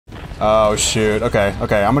Oh shoot. Okay,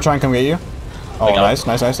 okay. I'm gonna try and come get you. Oh, nice,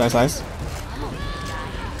 nice, nice, nice, nice.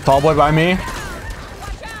 Tallboy by me.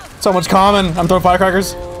 So much common. I'm throwing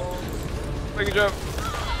firecrackers. Make a jump.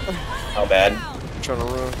 How bad? I'm trying to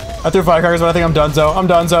run. I threw firecrackers, but I think I'm donezo. I'm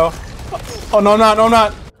donezo. Oh no, I'm not. No, I'm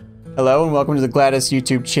not. Hello and welcome to the Gladys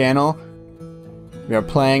YouTube channel. We are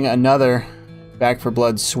playing another Back 4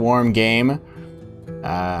 Blood Swarm game.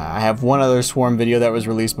 I have one other Swarm video that was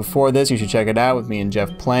released before this. You should check it out with me and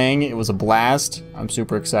Jeff playing. It was a blast. I'm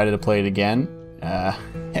super excited to play it again. I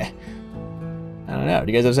don't know.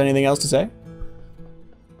 Do you guys have anything else to say?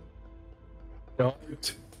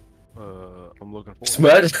 Don't. I'm looking for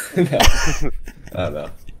Smudge? No. I don't know.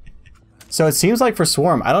 So it seems like for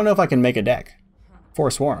Swarm, I don't know if I can make a deck for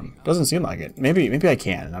Swarm. Doesn't seem like it. Maybe I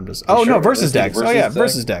can. I'm just. Oh no, versus decks. Oh yeah,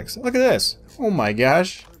 versus decks. Look at this. Oh my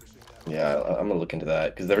gosh. Yeah, I'm gonna look into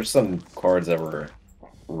that because there's some cards that were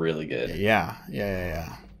really good.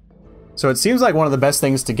 Yeah. So it seems like one of the best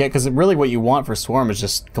things to get, because really what you want for Swarm is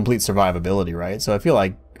just complete survivability, right? So I feel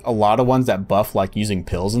like a lot of ones that buff like using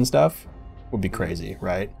pills and stuff would be crazy,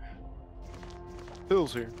 right?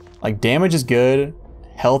 pills here. Like damage is good,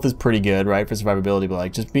 health is pretty good, right, for survivability, but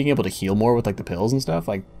like just being able to heal more with like the pills and stuff,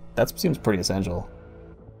 like that seems pretty essential.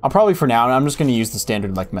 I'll probably for now, I'm just gonna use the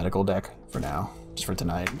standard like medical deck for now, just for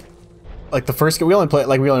tonight. Like the first, we only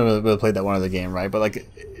really played that one other game, right? But like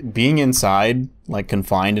being inside, like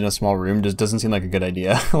confined in a small room, just doesn't seem like a good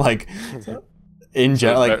idea. Like in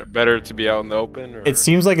general, like better to be out in the open. Or? It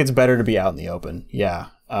seems like it's better to be out in the open, yeah.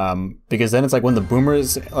 Because then it's like when the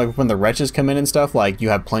boomers, like when the wretches come in and stuff, like you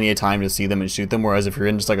have plenty of time to see them and shoot them. Whereas if you're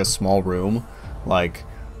in just like a small room, like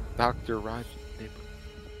Dr. Roger,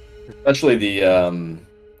 especially the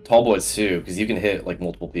Tallboys too, because you can hit like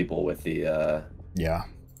multiple people with the yeah.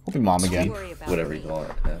 Hope your mom again. Whatever you want.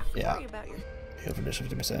 Yeah. Heal for additional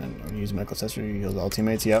 50%. Use medical accessory. Heals all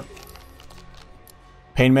teammates. Yep.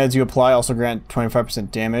 Pain meds you apply also grant 25%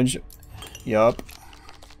 damage. Yup.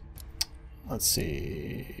 Let's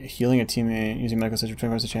see. Healing a teammate using medical accessory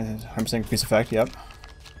 25% chance 100% increase effect. Yep.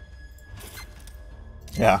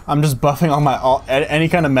 Yeah, I'm just buffing all any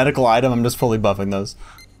kind of medical item. I'm just fully buffing those.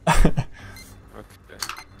 Okay.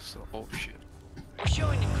 So, oh shit.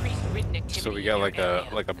 So we got like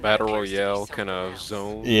a battle royale kind of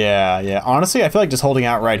zone. Yeah. Honestly, I feel like just holding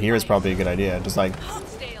out right here is probably a good idea. Just like.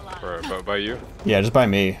 By you? Yeah, just by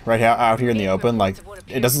me. Right out here in the open. Like,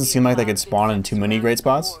 it doesn't seem like they could spawn in too many great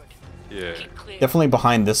spots. Yeah. Definitely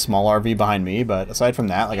behind this small RV behind me, but aside from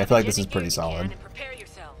that, like I feel like this is pretty solid.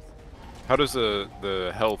 How does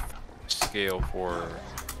the health scale for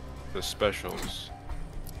the specials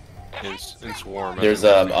in Swarm? There's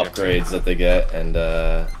upgrades that they get, and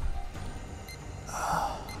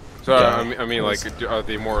so yeah. I mean, like, are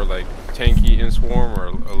they more like tanky in Swarm or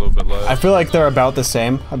a little bit less? I feel like they're about the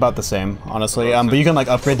same, honestly. But you can like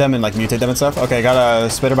upgrade them and like mutate them and stuff. Okay, got a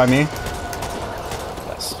spitter by me.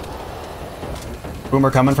 Nice.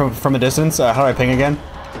 Boomer coming from a distance. How do I ping again?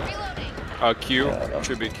 Q.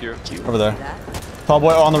 Should be Q. Over there.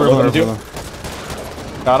 Tallboy on the roof.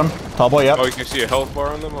 Got him. Tallboy, yep. Oh, you can see a health bar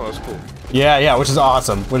on them? Oh, that's cool. Yeah, which is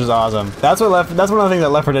awesome. That's one of the things that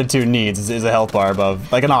Left 4 Dead 2 needs is a health bar above,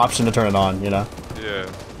 like an option to turn it on, you know? Yeah.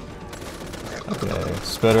 Okay,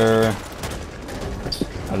 spitter.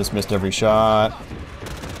 I just missed every shot.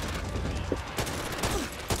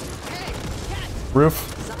 Roof.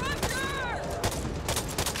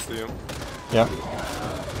 See him? Yep.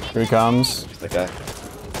 Here he comes. That guy.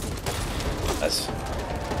 Nice.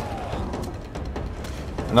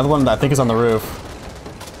 Another one that I think is on the roof.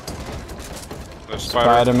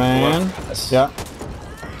 Spider-Man. Nice. Yeah.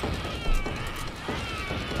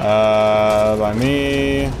 By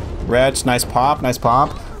me. Wretch, nice pop.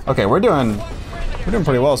 Okay, we're doing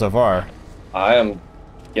pretty well so far. I am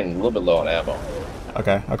getting a little bit low on ammo.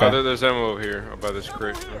 Okay. Oh, there's ammo over here by this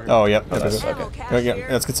crate. Oh, yep. Oh, nice. Okay. Yeah,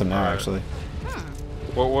 let's get some now, actually.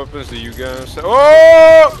 What weapons do you guys have?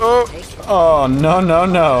 Oh! Oh, no.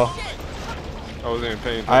 I wasn't even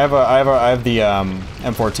paying attention. I have the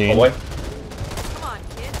M14. Oh, boy.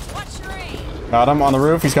 Got him on the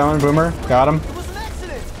roof. He's coming. Boomer. Got him.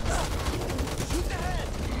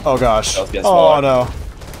 Oh gosh. Oh no.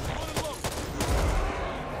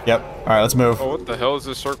 Yep. All right, let's move. Oh, what the hell is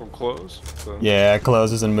this circle closed? So... Yeah, it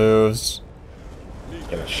closes and moves.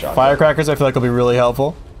 Get a shot. Firecrackers, I feel like will be really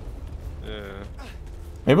helpful. Yeah.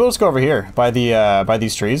 Maybe we'll just go over here by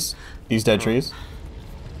these trees, these dead trees.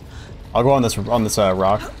 I'll go on this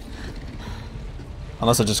rock.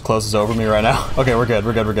 Unless it just closes over me right now. Okay, we're good.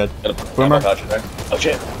 Boomer. Oh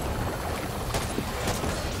shit.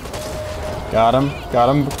 Got him.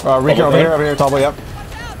 Rico over here, Tallboy, yep.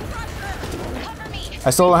 I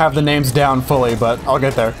still don't have the names down fully, but I'll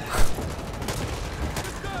get there.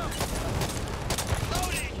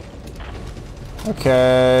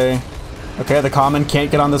 Okay. Okay, the common can't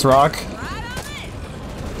get on this rock.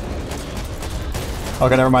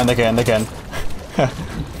 Okay, never mind, they can.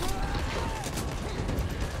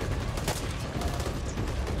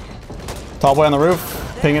 Tallboy on the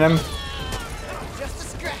roof, pinging him.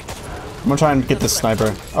 I'm gonna try and get this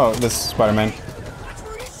sniper. Oh, this Spider-Man.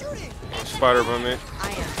 Spider by me.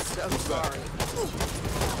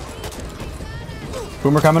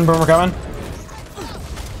 Boomer coming, boomer coming.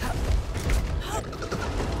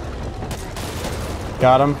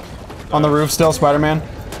 Got him. On the roof still, Spider-Man.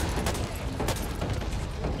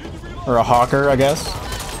 Or a hawker, I guess.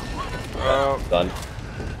 Done.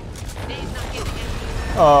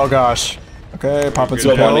 Oh gosh. Okay, popping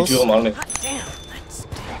some pills. Man,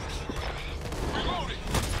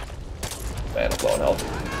 I'm blowing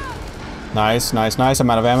health. Nice. I'm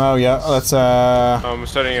out of ammo. Yeah, let's I'm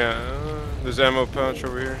setting a. There's ammo pouch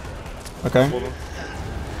over here. Okay.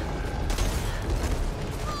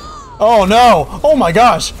 Oh no! Oh my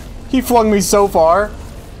gosh! He flung me so far.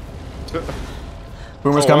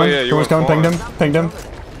 Boomer's coming. Yeah, Boomer's coming. Pinged him.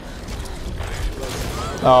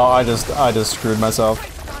 Oh, I just screwed myself.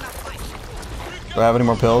 Do I have any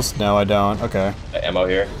more pills? No, I don't. Okay. Ammo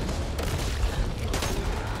here.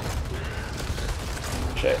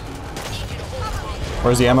 Shit.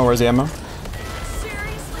 Where's the ammo?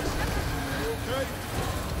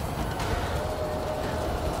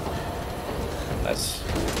 Nice.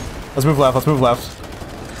 Let's move left.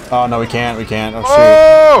 Oh no, we can't. Oh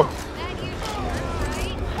shoot.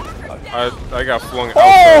 I got flung out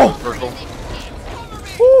Oh! the circle.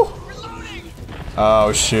 Woo.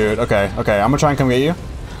 Oh shoot. Okay. I'm gonna try and come get you.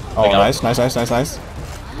 Oh, nice.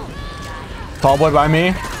 Tallboy by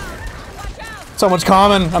me. So much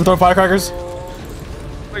common. I'm throwing firecrackers.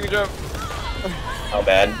 Make a jump. How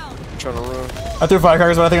bad? I'm trying to run. I threw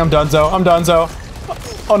firecrackers, but I think I'm donezo.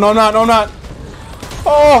 Oh no, I'm not.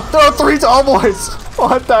 Oh, there are 3 Tallboys.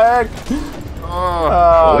 What the heck?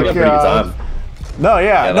 Oh, we got pretty good time. No,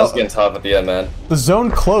 yeah, That was getting tough at the end, man. The zone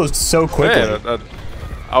closed so quickly. Man,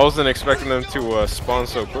 I wasn't expecting them to spawn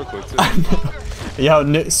so quickly, too.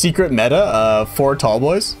 Yeah, secret meta, 4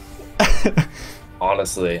 Tallboys.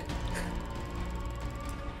 Honestly,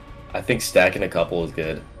 I think stacking a couple is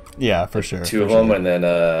good. Yeah, for sure. 2 of them, and then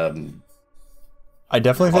I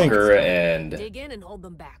definitely think and dig in and hold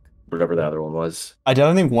them back. Whatever the other one was. I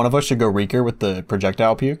definitely think one of us should go Reeker with the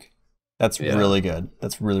projectile puke. That's really good.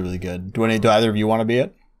 That's really good. Do either of you want to be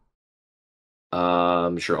it?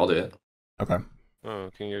 Sure, I'll do it. Okay. Oh,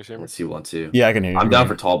 can you guys hear me? Let's see, 1, 2. Yeah, I can hear you. I'm down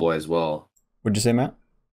for Tallboy as well. What'd you say, Matt?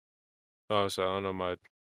 Oh, so I don't know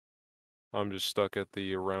I'm just stuck at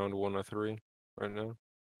the round 1 of 3 right now.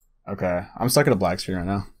 Okay, I'm stuck at a black screen right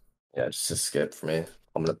now. Yeah, just a skip for me.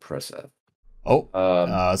 I'm gonna press that. Oh,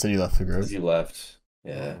 so you left the group. You left.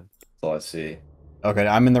 Yeah, that's all I see. Okay,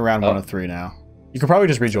 I'm in the round 1 of 3 now. You could probably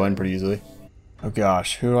just rejoin pretty easily. Oh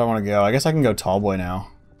gosh, who do I want to go? I guess I can go Tallboy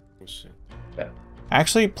now. Let's see. Yeah.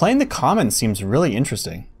 Actually, playing the common seems really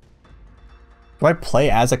interesting. Do I play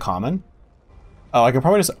as a common? Oh, I could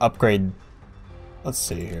probably just upgrade. Let's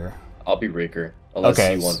see here. I'll be Reeker. Unless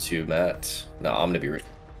you want to, Matt. No, I'm gonna be Reeker.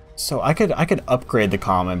 So I could upgrade the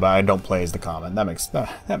common, but I don't play as the common. That makes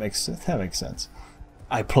sense.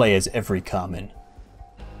 I play as every common.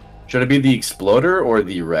 Should it be the Exploder or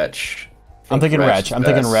the Wretch? I'm thinking Wretch. I'm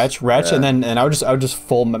thinking Wretch, yeah. and I would just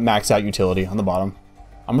full max out utility on the bottom.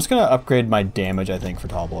 I'm just gonna upgrade my damage, I think, for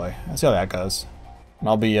Tallboy. Let's see how that goes. And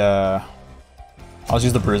I'll just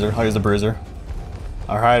use the Bruiser. I'll use the Bruiser.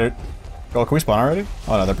 Alright. Oh, can we spawn already?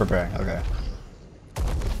 Oh no, they're preparing. Okay.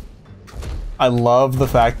 I love the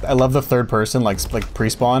third person, like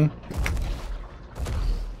pre-spawn.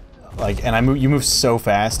 And you move so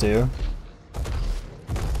fast too.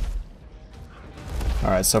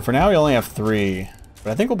 Alright, so for now we only have 3.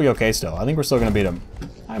 But I think we'll be okay still. I think we're still gonna beat him.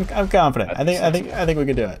 I'm confident. I think we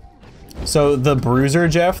could do it. So the Bruiser,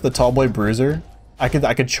 Jeff, the Tallboy Bruiser, I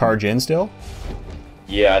could charge in still.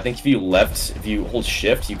 Yeah, I think if you hold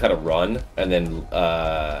shift, you kind of run, and then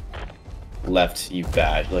left, you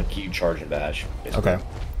bash, like you charge and bash. Basically. Okay.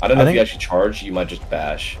 I don't know if you actually charge, you might just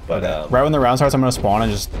bash, but okay. Right when the round starts, I'm gonna spawn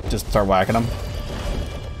and just start whacking them.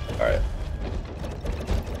 All right.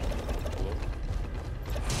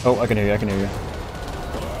 Oh, I can hear you.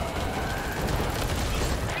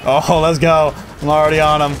 Oh, let's go. I'm already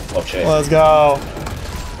on him. Okay. Let's go.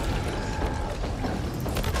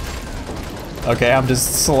 Okay, I'm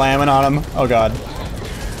just slamming on him. Oh god.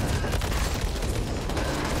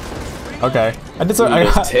 Okay. I did some.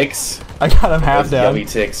 Those ticks. I got him half Those down. yummy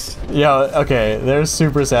ticks. Yeah, okay, they're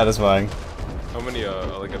super satisfying. How many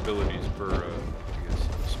like abilities per I guess,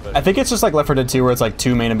 special? I think it's just like Left 4 Dead 2 where it's like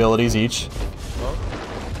 2 main abilities each. Oh,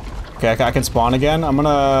 Okay, I can spawn again. I'm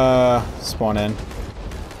gonna spawn in.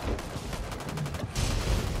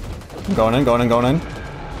 I'm going in, going in, going in.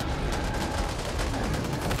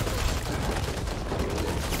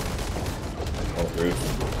 Oh,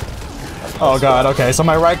 roof. Oh god, okay, so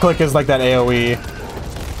my right click is like that AoE.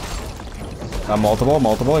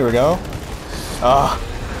 Multiple, here we go. Ah,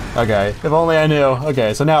 okay, if only I knew.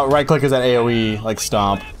 Okay, so now right click is that AoE, like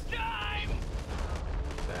stomp. the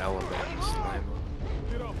element slime.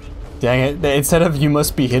 Dang it, instead of you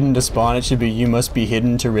must be hidden to spawn, it should be you must be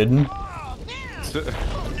hidden to Ridden.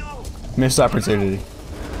 Missed opportunity.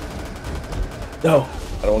 No.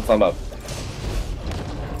 I don't want to climb up.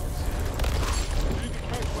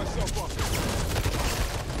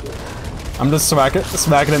 I'm just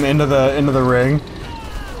smacking him into the ring.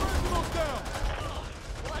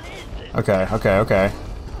 Okay.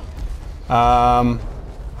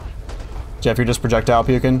 Jeff, you're just projectile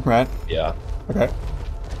puking, right? Yeah. Okay.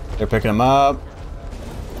 They're picking him up.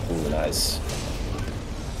 Ooh, nice.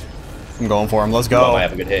 I'm going for him. Let's Oh, go. I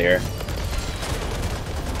have a good hit here.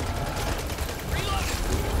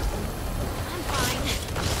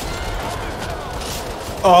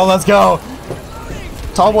 Oh, let's go.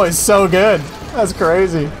 Tallboy's so good. That's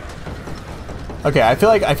crazy. Okay, I feel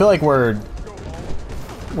like we're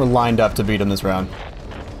lined up to beat him this round.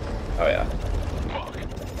 Oh yeah.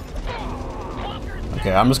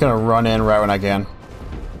 Okay, I'm just gonna run in right when I can.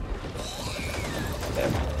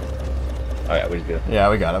 Damn. Oh yeah, we just go. Yeah,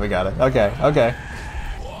 we got it. Okay.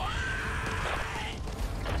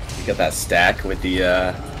 You got that stack with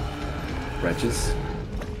the wrenches.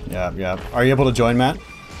 Yeah. Are you able to join, Matt?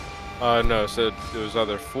 No, it said it was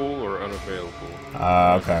either full or unavailable.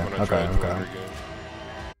 Okay. When I tried to join your game.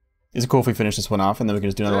 Is it cool if we finish this one off and then we can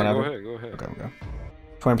just do another Yeah, one after? go ahead. Okay.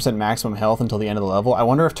 20% maximum health until the end of the level. I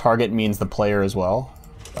wonder if target means the player as well,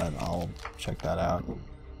 but I'll check that out.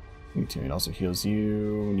 Your teammate also heals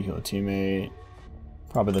you when you heal a teammate.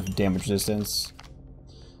 Probably the damage resistance.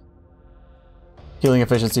 Healing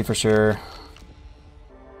efficiency for sure.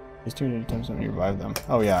 These 2 times when you revive them.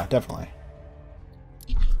 Oh yeah, definitely.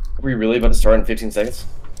 Are we really about to start in 15 seconds?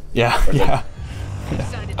 Yeah.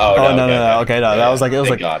 Oh, No. Okay, no, that was like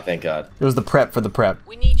Thank God. it was the prep for the prep.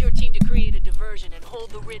 We need your team to create a diversion and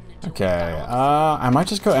hold the Ridden until we Okay, found the I might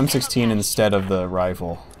just go M16 instead of the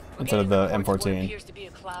rifle, instead of the Reports what M14. appears to be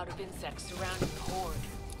a cloud of insects surrounding the horde.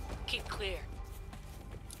 Keep clear.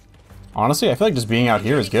 Honestly, I feel like just being out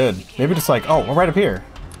here is good. Maybe just like, oh, we're right up here.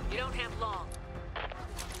 You don't have long.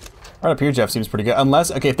 Right up here, Jeff seems pretty good.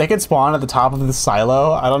 Unless, okay, if they could spawn at the top of the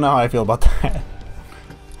silo, I don't know how I feel about that.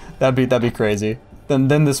 that'd be crazy. Then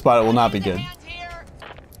this spot will not be good.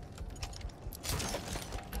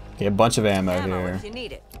 Okay, a bunch of ammo here. If you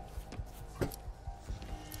need it.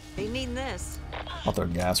 They need this. I'll throw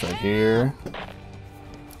gas right here.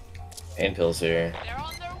 And pills here. They're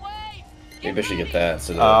on their way. Maybe I should get that.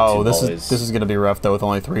 So Oh, this is gonna be rough though with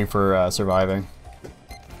only 3 for surviving.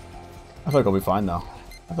 I feel like we'll be fine though.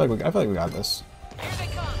 I feel like we got this. Here they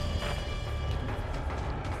come.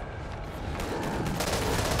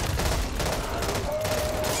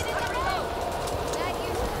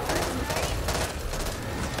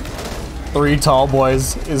 3 tall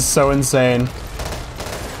boys is so insane.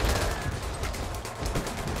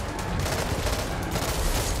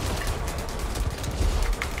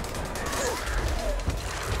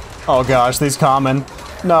 Oh gosh, these common.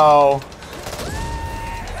 No.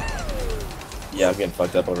 Yeah, I'm getting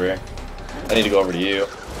fucked up over here. I need to go over to you.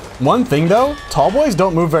 One thing though, tall boys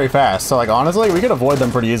don't move very fast, so like honestly, we could avoid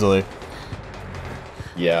them pretty easily.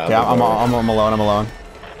 Yeah. Yeah, I'm alone.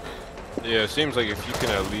 Yeah, it seems like if you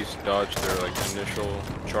can at least dodge their like initial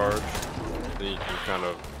charge, then you can kind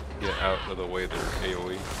of get out of the way their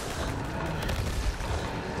AoE.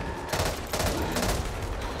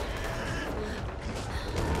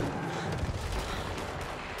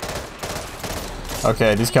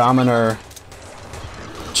 Okay, these common are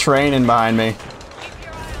training behind me.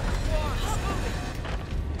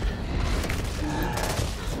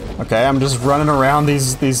 Okay, I'm just running around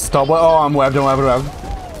these tall boys. Oh, I'm webbed.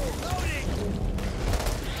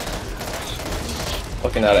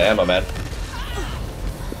 Fucking out of ammo, man.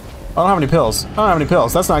 I don't have any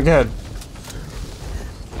pills. That's not good.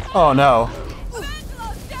 Oh no.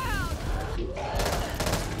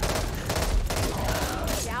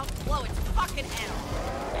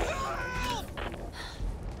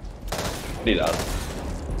 Need out.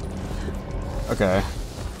 Okay.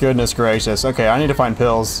 Goodness gracious. Okay, I need to find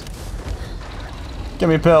pills. Give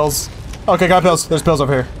me pills. Okay, got pills. There's pills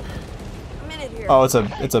over here. A minute here. Oh,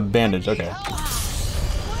 it's a bandage. Okay.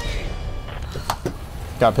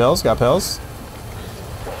 Got pills. Got pills.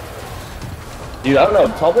 Dude, I don't know.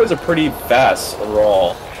 Tallboys are pretty fast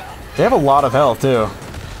overall. They have a lot of health too.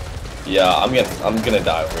 Yeah, I'm gonna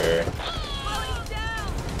die over here.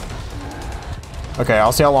 Okay,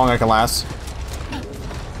 I'll see how long I can last.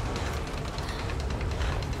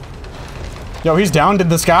 Yo, he's down to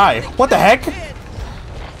the sky. What the heck?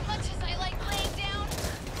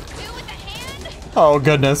 Oh,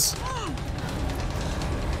 goodness.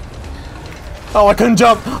 Oh, I couldn't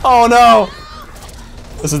jump. Oh, no.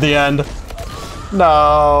 This is the end.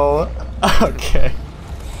 No. Okay.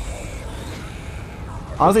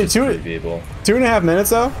 Honestly, 2.5 minutes,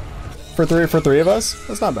 though? For three of us?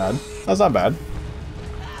 That's not bad. That's not bad.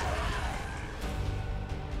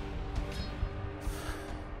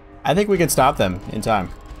 I think we could stop them in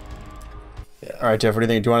time. Yeah. All right, Jeff, what do you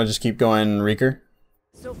think? Do you want to just keep going Reeker?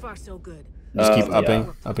 So far, so good. Just keep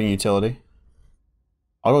yeah. upping utility.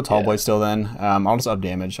 I'll go Tallboy still then. I'll just up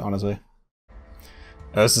damage, honestly.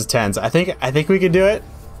 Oh, this is tense. I think we could do it,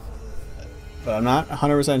 but I'm not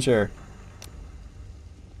 100% sure.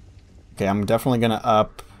 Okay, I'm definitely gonna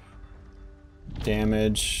up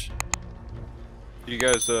damage. Do you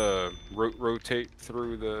guys rotate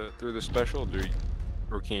through the special?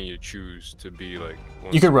 Or can you choose to be like?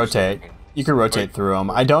 You could rotate. You could rotate through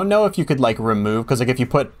them. I don't know if you could like remove, because like if you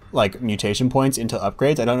put like mutation points into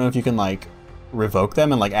upgrades, I don't know if you can like revoke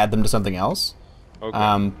them and like add them to something else.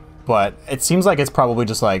 Okay. But it seems like it's probably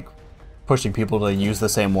just like pushing people to use the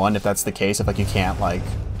same one if that's the case. If like you can't like,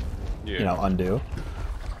 you know, undo.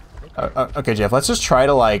 Okay, Jeff. Let's just try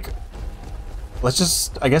to like. Let's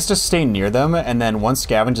just, I guess, just stay near them, and then once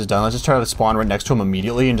scavenge is done, let's just try to spawn right next to them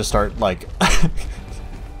immediately and just start like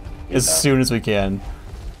as soon as we can.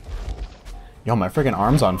 Yo, my freaking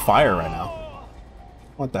arm's on fire right now.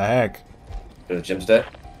 What the heck? The gym's dead?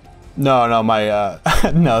 No, my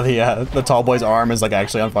no, the Tallboy's arm is like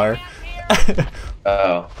actually on fire.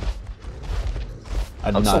 Oh.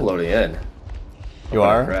 I'm still loading in. You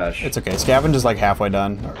are? Crash. It's okay. Scavenge is like halfway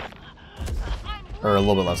done. Or a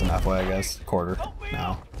little bit less than halfway, I guess. Quarter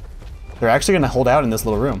now. They're actually gonna hold out in this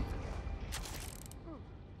little room.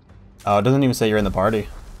 Oh, it doesn't even say you're in the party.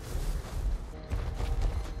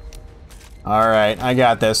 Alright, I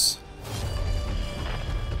got this.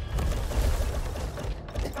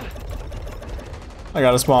 I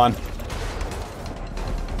gotta spawn. Can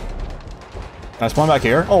I spawn back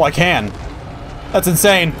here? Oh, I can! That's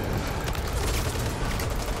insane!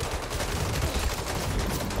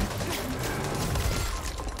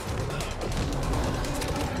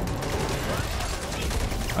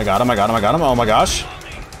 I got him. Oh my gosh.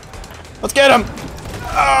 Let's get him!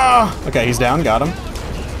 Ah! Okay, he's down. Got him.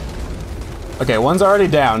 Okay, one's already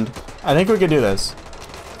downed. I think we could do this.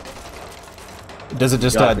 Does it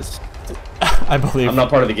just, I believe. I'm not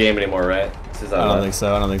part of the game anymore, right? I don't think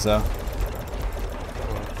so.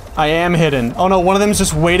 I am hidden. Oh no, one of them's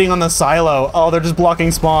just waiting on the silo. Oh, they're just blocking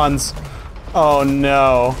spawns. Oh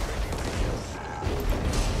no.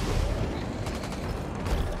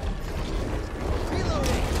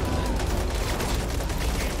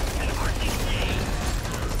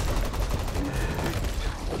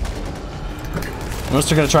 I'm just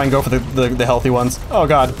gonna try and go for the healthy ones. Oh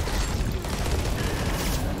god.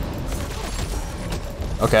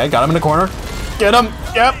 Okay, got him in the corner. Get him!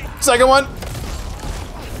 Yep! Second one!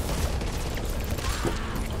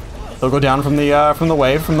 They'll go down from the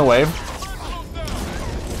wave,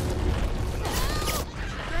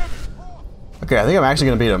 Okay, I think I'm actually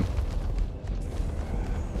gonna beat him.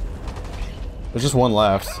 There's just one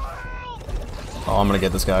left. Oh, I'm gonna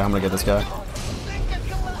get this guy.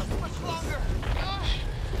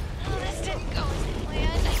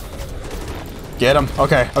 Get him.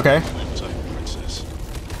 Okay.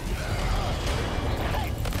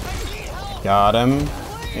 Got him.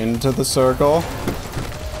 Into the circle.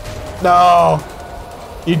 No!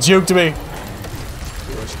 You juked me.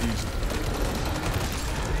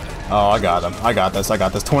 Oh, I got him. I got this.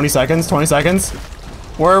 20 seconds. Where's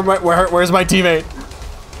my teammate?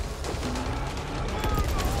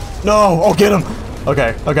 No! Oh, get him!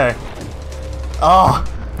 Okay. Oh!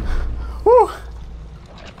 Woo!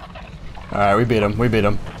 Alright, we beat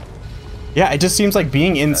him. Yeah, it just seems like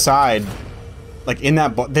being inside, like in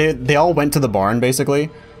that, they all went to the barn basically,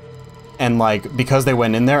 and like because they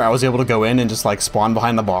went in there, I was able to go in and just like spawn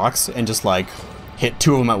behind the box and just like hit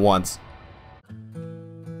two of them at once.